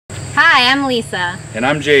Hi, I'm Lisa. And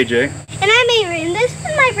I'm JJ. And I'm Avery, and this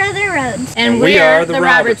is my brother Rhodes. And we are the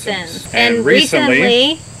Robertsons. And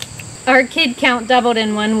recently, our kid count doubled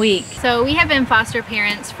in 1 week. So we have been foster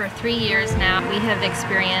parents for 3 years now. We have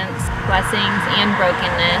experienced blessings and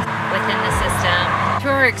brokenness within the system.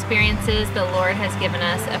 Through our experiences, the Lord has given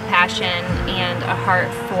us a passion and a heart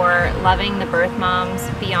for loving the birth moms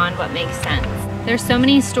beyond what makes sense. There's so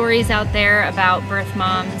many stories out there about birth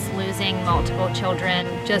moms losing multiple children,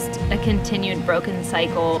 just a continued broken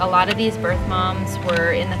cycle. A lot of these birth moms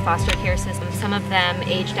were in the foster care system. Some of them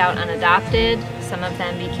aged out unadopted. Some of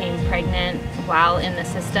them became pregnant while in the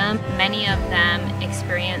system. Many of them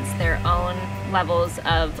experienced their own levels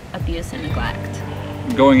of abuse and neglect.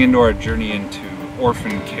 Going into our journey into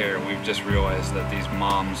orphan care, we've just realized that these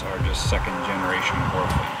moms are just second generation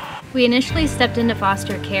orphans. We initially stepped into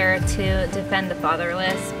foster care to defend the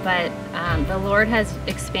fatherless, but the Lord has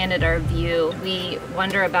expanded our view. We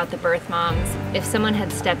wonder about the birth moms. If someone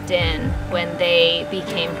had stepped in when they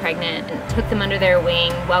became pregnant and took them under their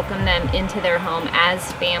wing, welcomed them into their home as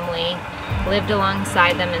family, lived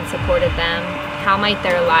alongside them and supported them, how might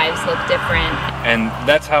their lives look different? And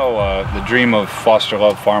that's how the dream of Foster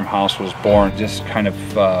Love Farmhouse was born, just kind of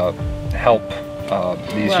help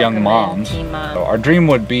these young moms. So our dream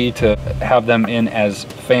would be to have them in as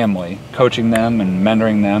family, coaching them and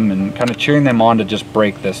mentoring them and kind of cheering them on to just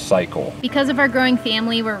break this cycle. Because of our growing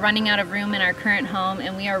family, we're running out of room in our current home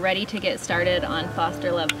and we are ready to get started on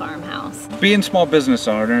Foster Love Farmhouse. Being small business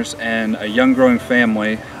owners and a young growing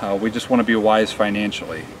family, we just want to be wise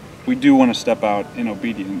financially. We do want to step out in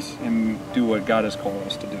obedience and do what God has called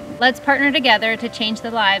us to do. Let's partner together to change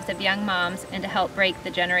the lives of young moms and to help break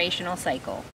the generational cycle.